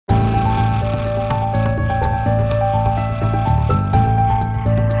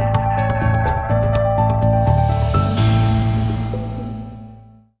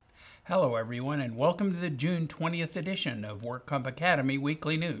everyone, and welcome to the June 20th edition of WorkComp Academy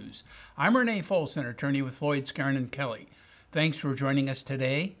Weekly News. I'm Renee Folson, attorney with Floyd, Skeren & Kelly. Thanks for joining us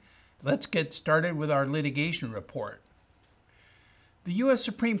today. Let's get started with our litigation report. The U.S.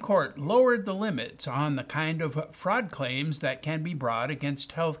 Supreme Court lowered the limits on the kind of fraud claims that can be brought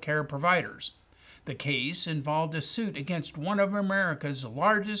against healthcare providers. The case involved a suit against one of America's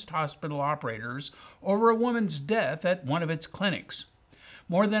largest hospital operators over a woman's death at one of its clinics.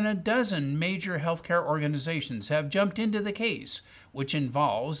 More than a dozen major healthcare organizations have jumped into the case, which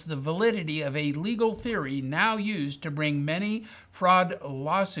involves the validity of a legal theory now used to bring many fraud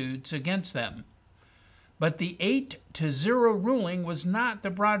lawsuits against them. But the 8-0 ruling was not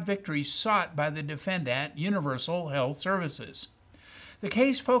the broad victory sought by the defendant, Universal Health Services. The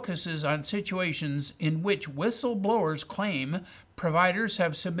case focuses on situations in which whistleblowers claim providers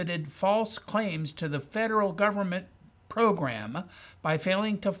have submitted false claims to the federal government program by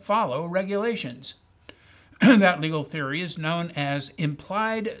failing to follow regulations. That legal theory is known as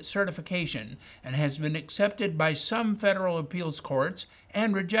implied certification and has been accepted by some federal appeals courts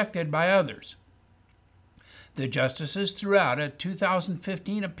and rejected by others. The justices threw out a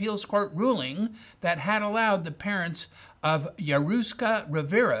 2015 appeals court ruling that had allowed the parents of Yaruska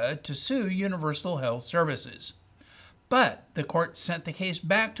Rivera to sue Universal Health Services. But the court sent the case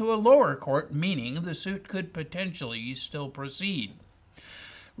back to a lower court, meaning the suit could potentially still proceed.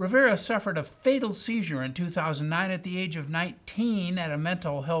 Rivera suffered a fatal seizure in 2009 at the age of 19 at a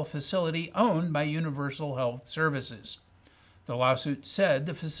mental health facility owned by Universal Health Services. The lawsuit said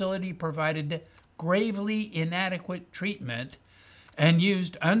the facility provided gravely inadequate treatment and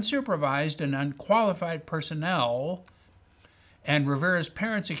used unsupervised and unqualified personnel, and Rivera's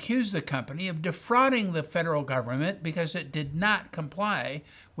parents accused the company of defrauding the federal government because it did not comply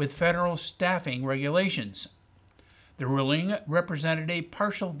with federal staffing regulations. The ruling represented a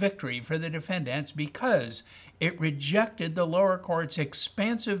partial victory for the defendants because it rejected the lower court's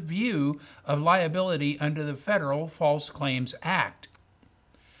expansive view of liability under the Federal False Claims Act.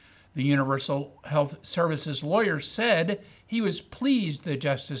 The Universal Health Services lawyer said he was pleased the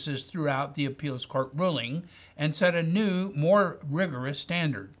justices threw out the appeals court ruling and set a new, more rigorous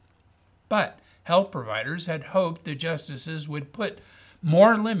standard. But health providers had hoped the justices would put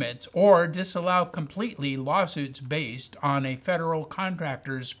more limits or disallow completely lawsuits based on a federal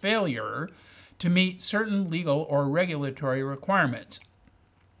contractor's failure to meet certain legal or regulatory requirements.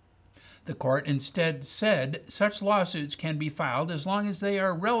 The court instead said such lawsuits can be filed as long as they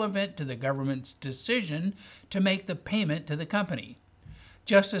are relevant to the government's decision to make the payment to the company.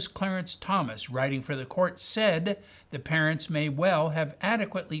 Justice Clarence Thomas, writing for the court, said the parents may well have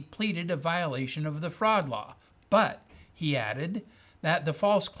adequately pleaded a violation of the fraud law, but he added that the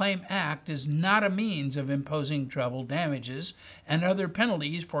False Claim Act is not a means of imposing treble damages and other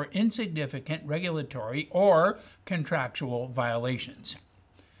penalties for insignificant regulatory or contractual violations.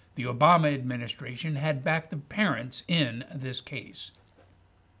 The Obama administration had backed the parents in this case.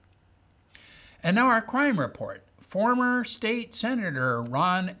 And now our crime report. Former state senator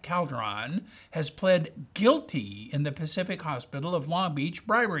Ron Calderon has pled guilty in the Pacific Hospital of Long Beach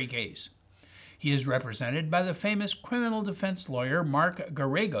bribery case. He is represented by the famous criminal defense lawyer Mark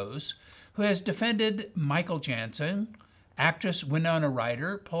Garagos, who has defended Michael Jansen, actress Winona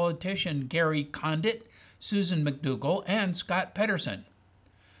Ryder, politician Gary Condit, Susan McDougal, and Scott Pedersen.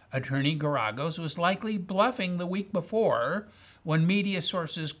 Attorney Garagos was likely bluffing the week before when media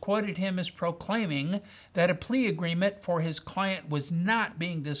sources quoted him as proclaiming that a plea agreement for his client was not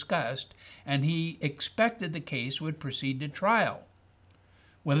being discussed and he expected the case would proceed to trial.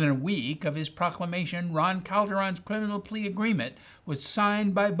 Within a week of his proclamation, Ron Calderon's criminal plea agreement was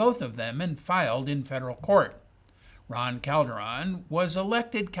signed by both of them and filed in federal court. Ron Calderon was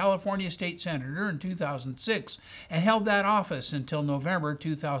elected California State Senator in 2006 and held that office until November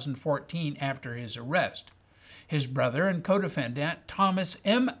 2014 after his arrest. His brother and co-defendant, Thomas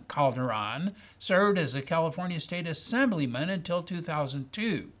M. Calderon, served as a California State Assemblyman until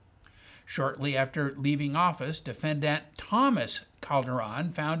 2002. Shortly after leaving office, defendant Thomas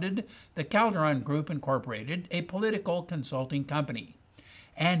Calderon founded the Calderon Group Incorporated, a political consulting company.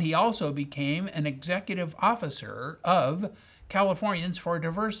 And he also became an executive officer of Californians for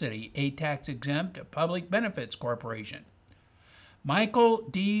Diversity, a tax-exempt public benefits corporation. Michael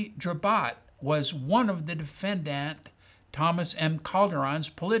D. Drabat was one of the defendant Thomas M. Calderon's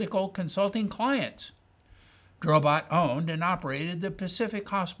political consulting clients. Drabat owned and operated the Pacific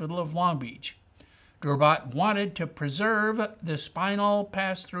Hospital of Long Beach. Drabat wanted to preserve the spinal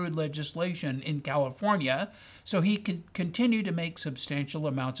pass-through legislation in California so he could continue to make substantial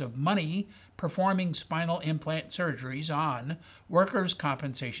amounts of money performing spinal implant surgeries on workers'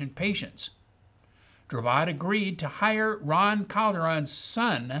 compensation patients. Drobot agreed to hire Ron Calderon's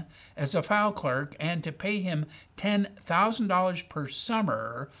son as a file clerk and to pay him $10,000 per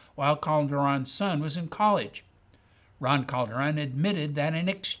summer while Calderon's son was in college. Ron Calderon admitted that in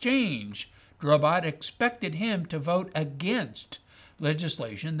exchange, Drobot expected him to vote against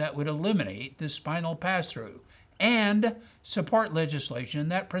legislation that would eliminate the spinal pass-through and support legislation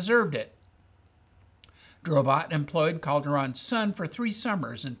that preserved it. Drobot employed Calderon's son for 3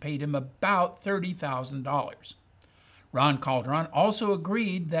 summers and paid him about $30,000. Ron Calderon also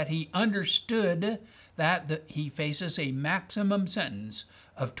agreed that he understood that he faces a maximum sentence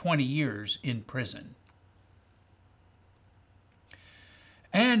of 20 years in prison.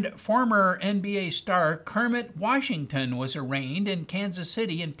 And former NBA star Kermit Washington was arraigned in Kansas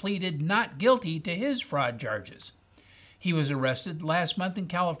City and pleaded not guilty to his fraud charges. He was arrested last month in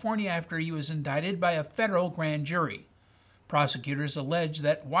California after he was indicted by a federal grand jury. Prosecutors allege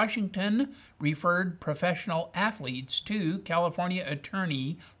that Washington referred professional athletes to California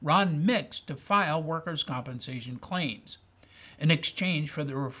attorney Ron Mix to file workers' compensation claims. In exchange for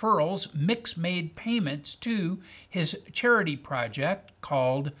the referrals, Mix made payments to his charity project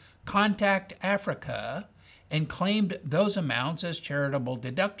called Contact Africa and claimed those amounts as charitable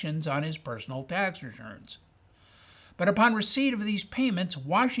deductions on his personal tax returns. But upon receipt of these payments,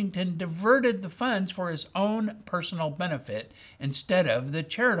 Washington diverted the funds for his own personal benefit instead of the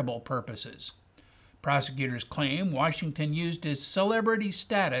charitable purposes. Prosecutors claim Washington used his celebrity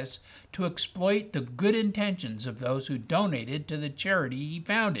status to exploit the good intentions of those who donated to the charity he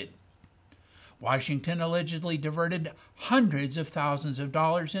founded. Washington allegedly diverted hundreds of thousands of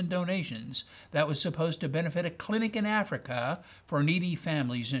dollars in donations that was supposed to benefit a clinic in Africa for needy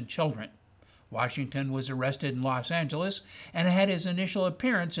families and children. Washington was arrested in Los Angeles and had his initial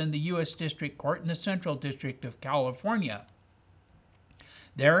appearance in the U.S. District Court in the Central District of California.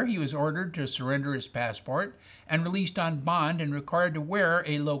 There, he was ordered to surrender his passport and released on bond and required to wear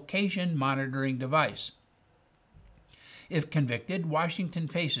a location monitoring device. If convicted, Washington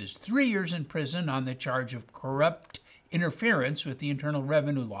faces 3 years in prison on the charge of corrupt interference with the Internal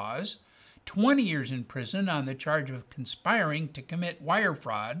Revenue laws, 20 years in prison on the charge of conspiring to commit wire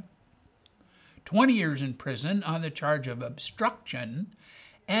fraud, 20 years in prison on the charge of obstruction,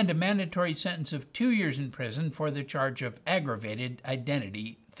 and a mandatory sentence of 2 years in prison for the charge of aggravated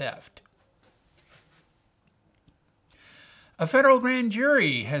identity theft. A federal grand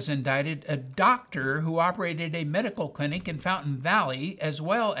jury has indicted a doctor who operated a medical clinic in Fountain Valley, as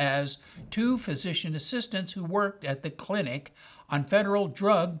well as 2 physician assistants who worked at the clinic on federal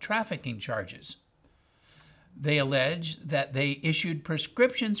drug trafficking charges. They allege that they issued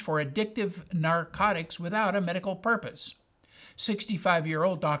prescriptions for addictive narcotics without a medical purpose.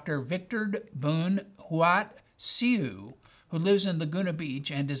 65-year-old Dr. Victor Boone Huat Siu, who lives in Laguna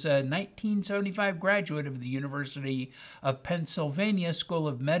Beach and is a 1975 graduate of the University of Pennsylvania School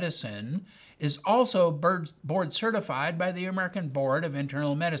of Medicine, is also board certified by the American Board of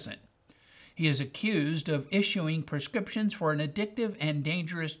Internal Medicine. He is accused of issuing prescriptions for addictive and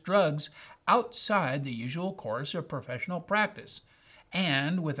dangerous drugs outside the usual course of professional practice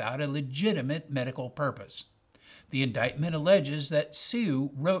and without a legitimate medical purpose. The indictment alleges that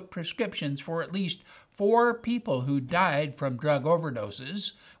Siu wrote prescriptions for at least 4 people who died from drug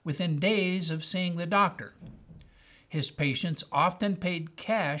overdoses within days of seeing the doctor. His patients often paid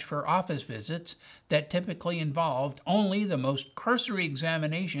cash for office visits that typically involved only the most cursory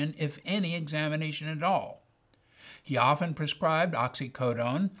examination, if any examination at all. He often prescribed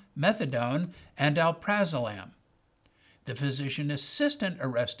oxycodone, methadone, and alprazolam. The physician assistant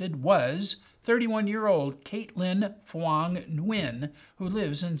arrested was 31-year-old Caitlin Phuong Nguyen, who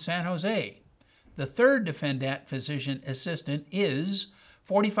lives in San Jose. The third defendant physician assistant is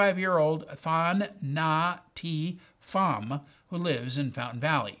 45-year-old Thon Na T Pham, who lives in Fountain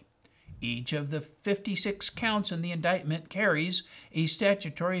Valley. Each of the 56 counts in the indictment carries a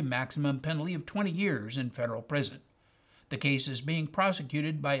statutory maximum penalty of 20 years in federal prison. The case is being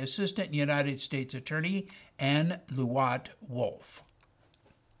prosecuted by Assistant United States Attorney Ann Luat Wolf.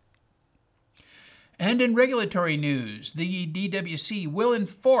 And in regulatory news, the DWC will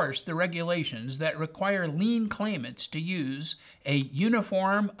enforce the regulations that require lien claimants to use a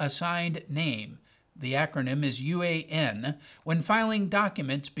Uniform Assigned Name, the acronym is UAN, when filing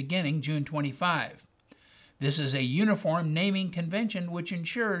documents beginning June 25. This is a uniform naming convention which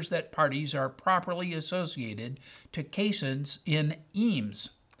ensures that parties are properly associated to cases in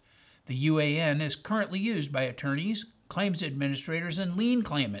EAMS. The UAN is currently used by attorneys, claims administrators, and lien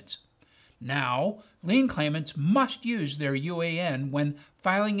claimants. Now, lien claimants must use their UAN when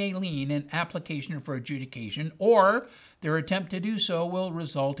filing a lien in application for adjudication, or their attempt to do so will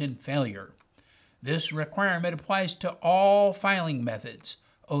result in failure. This requirement applies to all filing methods: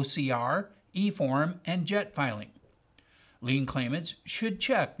 OCR, e-form, and jet filing. Lien claimants should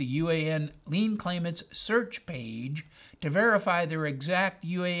check the UAN Lien Claimants Search page to verify their exact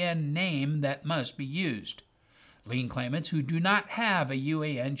UAN name that must be used. Lien claimants who do not have a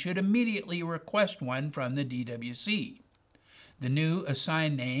UAN should immediately request one from the DWC. The new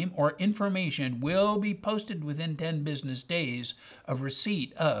assigned name or information will be posted within 10 business days of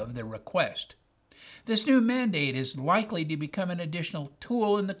receipt of the request. This new mandate is likely to become an additional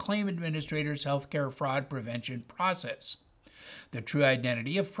tool in the claim administrator's healthcare fraud prevention process. The true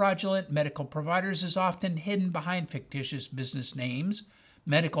identity of fraudulent medical providers is often hidden behind fictitious business names,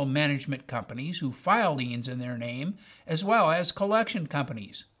 medical management companies who file liens in their name, as well as collection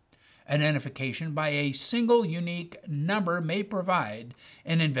companies. Identification by a single unique number may provide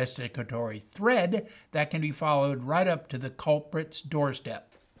an investigatory thread that can be followed right up to the culprit's doorstep.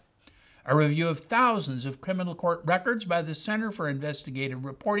 A review of thousands of criminal court records by the Center for Investigative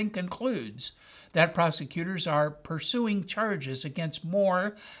Reporting concludes that prosecutors are pursuing charges against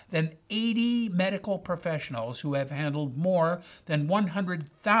more than 80 medical professionals who have handled more than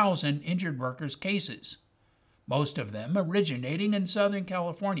 100,000 injured workers' cases, most of them originating in Southern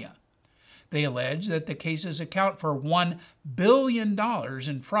California. They allege that the cases account for $1 billion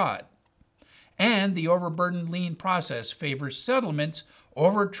in fraud, and the overburdened lien process favors settlements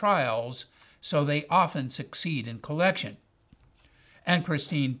over trials, so they often succeed in collection. And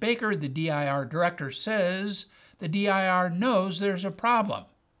Christine Baker, the DIR director, says the DIR knows there's a problem.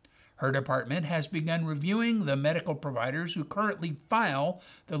 Her department has begun reviewing the medical providers who currently file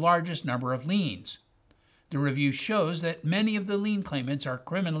the largest number of liens. The review shows that many of the lien claimants are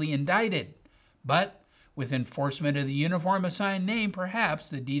criminally indicted, but with enforcement of the uniform assigned name, perhaps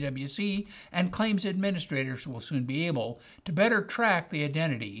the DWC and claims administrators will soon be able to better track the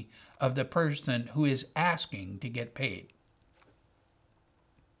identity of the person who is asking to get paid.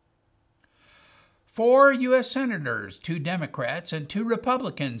 4 U.S. senators, 2 Democrats, and 2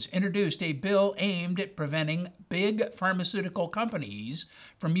 Republicans introduced a bill aimed at preventing big pharmaceutical companies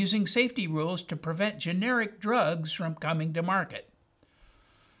from using safety rules to prevent generic drugs from coming to market.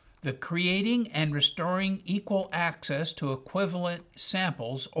 The Creating and Restoring Equal Access to Equivalent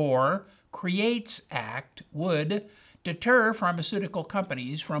Samples, or CREATES Act, would deter pharmaceutical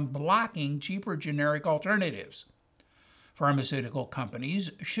companies from blocking cheaper generic alternatives. Pharmaceutical companies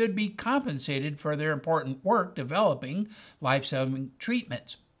should be compensated for their important work developing life-saving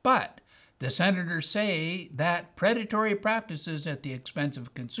treatments, but the senators say that predatory practices at the expense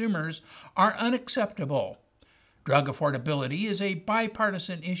of consumers are unacceptable. Drug affordability is a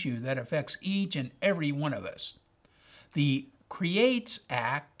bipartisan issue that affects each and every one of us. The CREATES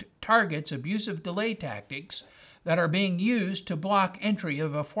Act targets abusive delay tactics that are being used to block entry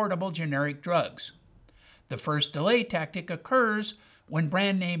of affordable generic drugs. The first delay tactic occurs when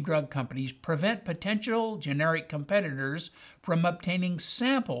brand name drug companies prevent potential generic competitors from obtaining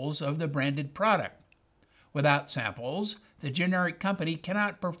samples of the branded product. Without samples, the generic company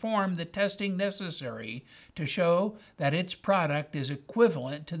cannot perform the testing necessary to show that its product is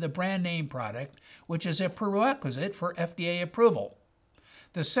equivalent to the brand name product, which is a prerequisite for FDA approval.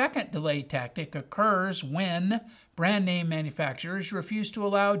 The second delay tactic occurs when brand name manufacturers refuse to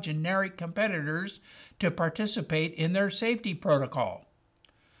allow generic competitors to participate in their safety protocol.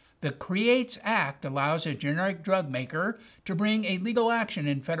 The CREATES Act allows a generic drug maker to bring a legal action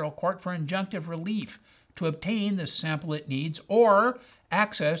in federal court for injunctive relief to obtain the sample it needs or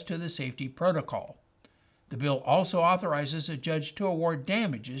access to the safety protocol. The bill also authorizes a judge to award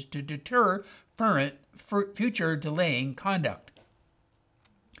damages to deter future delaying conduct.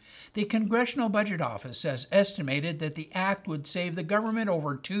 The Congressional Budget Office has estimated that the act would save the government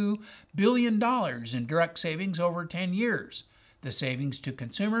over $2 billion in direct savings over 10 years. The savings to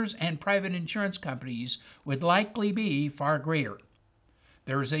consumers and private insurance companies would likely be far greater.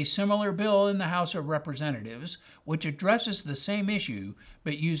 There is a similar bill in the House of Representatives which addresses the same issue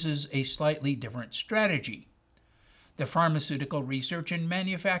but uses a slightly different strategy. The Pharmaceutical Research and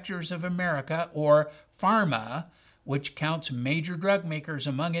Manufacturers of America, or PhRMA, which counts major drug makers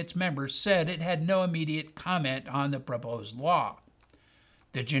among its members, said it had no immediate comment on the proposed law.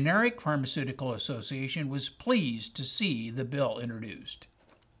 The Generic Pharmaceutical Association was pleased to see the bill introduced.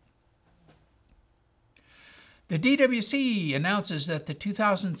 The DWC announces that the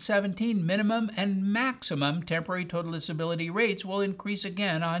 2017 minimum and maximum temporary total disability rates will increase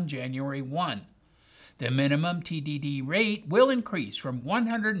again on January 1. The minimum TDD rate will increase from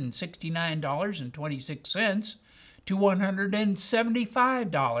 $169.26 to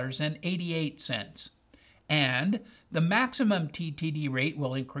 $175.88, and the maximum TTD rate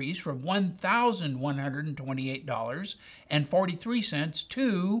will increase from $1,128.43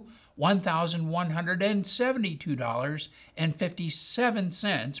 to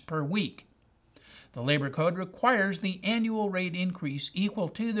 $1,172.57 per week. The Labor Code requires the annual rate increase equal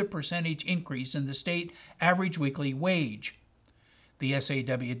to the percentage increase in the state average weekly wage. The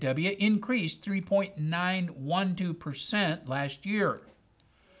SAWW increased 3.912% last year.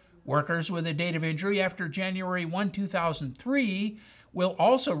 Workers with a date of injury after January 1, 2003 will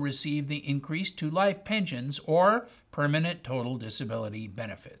also receive the increase to life pensions or permanent total disability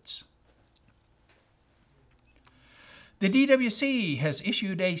benefits. The DWC has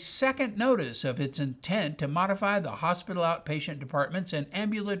issued a second notice of its intent to modify the hospital outpatient departments and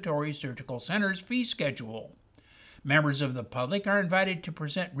ambulatory surgical centers fee schedule. Members of the public are invited to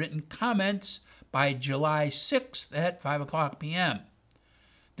present written comments by July 6th at 5 o'clock p.m.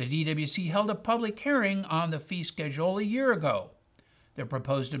 The DWC held a public hearing on the fee schedule a year ago. The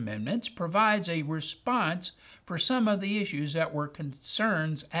proposed amendments provides a response for some of the issues that were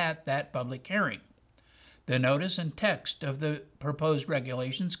concerns at that public hearing. The notice and text of the proposed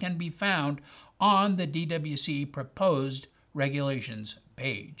regulations can be found on the DWC proposed regulations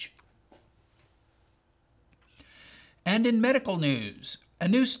page. And in medical news, a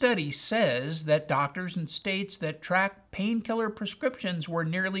new study says that doctors in states that track painkiller prescriptions were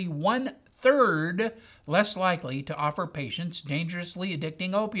nearly 1/3 less likely to offer patients dangerously addicting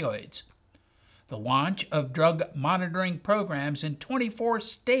opioids. The launch of drug monitoring programs in 24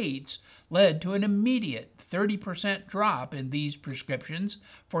 states led to an immediate 30% drop in these prescriptions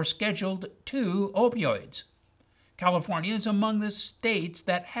for Scheduled II opioids. California is among the states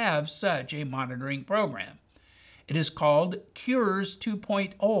that have such a monitoring program. It is called Cures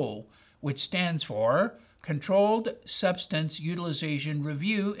 2.0, which stands for Controlled Substance Utilization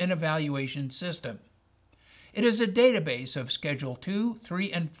Review and Evaluation System. It is a database of Schedule II,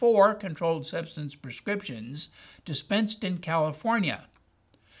 III, and IV controlled substance prescriptions dispensed in California.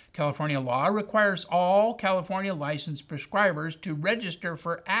 California law requires all California licensed prescribers to register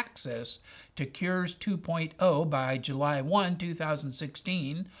for access to Cures 2.0 by July 1,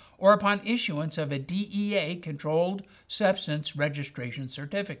 2016, or upon issuance of a DEA Controlled Substance Registration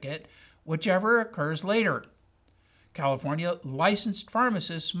Certificate, whichever occurs later. California licensed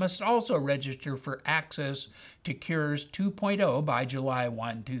pharmacists must also register for access to Cures 2.0 by July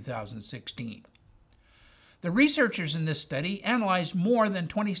 1, 2016. The researchers in this study analyzed more than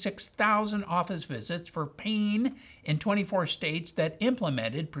 26,000 office visits for pain in 24 states that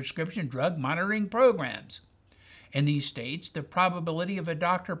implemented prescription drug monitoring programs. In these states, the probability of a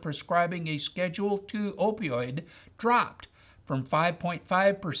doctor prescribing a Schedule II opioid dropped from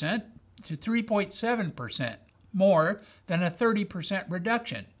 5.5% to 3.7%, more than a 30%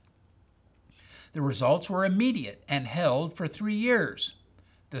 reduction. The results were immediate and held for 3 years.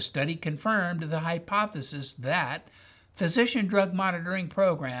 The study confirmed the hypothesis that physician drug monitoring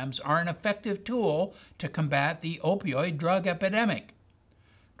programs are an effective tool to combat the opioid drug epidemic.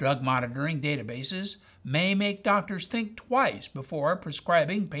 Drug monitoring databases may make doctors think twice before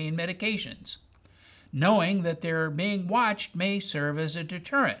prescribing pain medications. Knowing that they're being watched may serve as a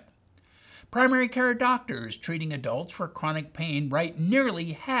deterrent. Primary care doctors treating adults for chronic pain write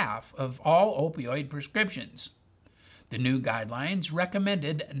nearly half of all opioid prescriptions. The new guidelines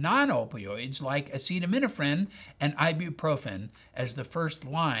recommended non-opioids like acetaminophen and ibuprofen as the first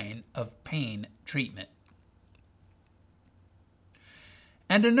line of pain treatment.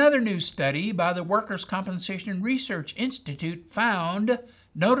 And another new study by the Workers' Compensation Research Institute found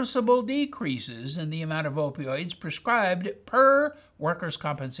noticeable decreases in the amount of opioids prescribed per workers'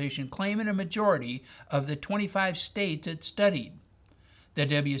 compensation claim in a majority of the 25 states it studied. The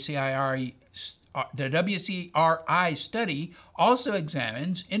WCRI study also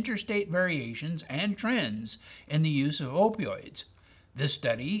examines interstate variations and trends in the use of opioids. This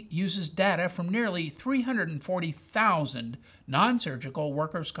study uses data from nearly 340,000 non-surgical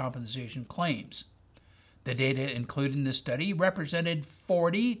workers' compensation claims. The data included in the study represented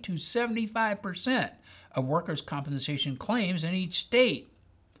 40 to 75% of workers' compensation claims in each state.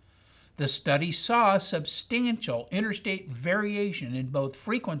 The study saw substantial interstate variation in both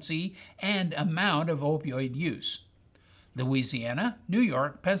frequency and amount of opioid use. Louisiana, New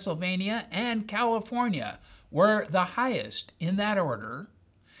York, Pennsylvania, and California were the highest in that order,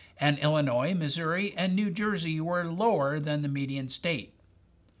 and Illinois, Missouri, and New Jersey were lower than the median state.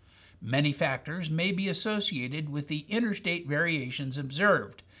 Many factors may be associated with the interstate variations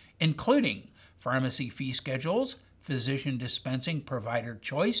observed, including pharmacy fee schedules, physician dispensing provider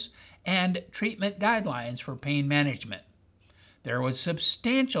choice, and treatment guidelines for pain management. There was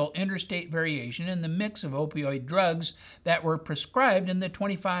substantial interstate variation in the mix of opioid drugs that were prescribed in the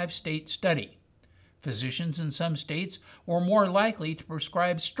 25-state study. Physicians in some states were more likely to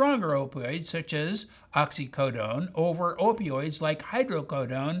prescribe stronger opioids such as oxycodone over opioids like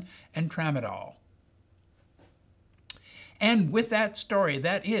hydrocodone and tramadol. And with that story,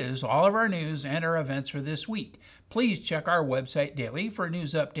 that is all of our news and our events for this week. Please check our website daily for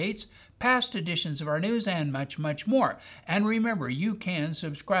news updates, past editions of our news, and much, much more. And remember, you can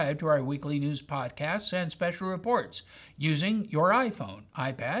subscribe to our weekly news podcasts and special reports using your iPhone,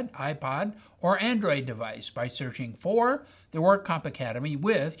 iPad, iPod, or Android device by searching for the WorkComp Academy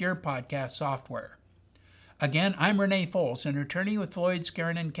with your podcast software. Again, I'm Renee Fols, an attorney with Floyd,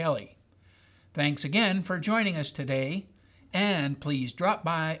 Skeren & Kelly. Thanks again for joining us today. And please drop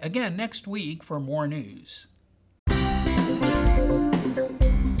by again next week for more news.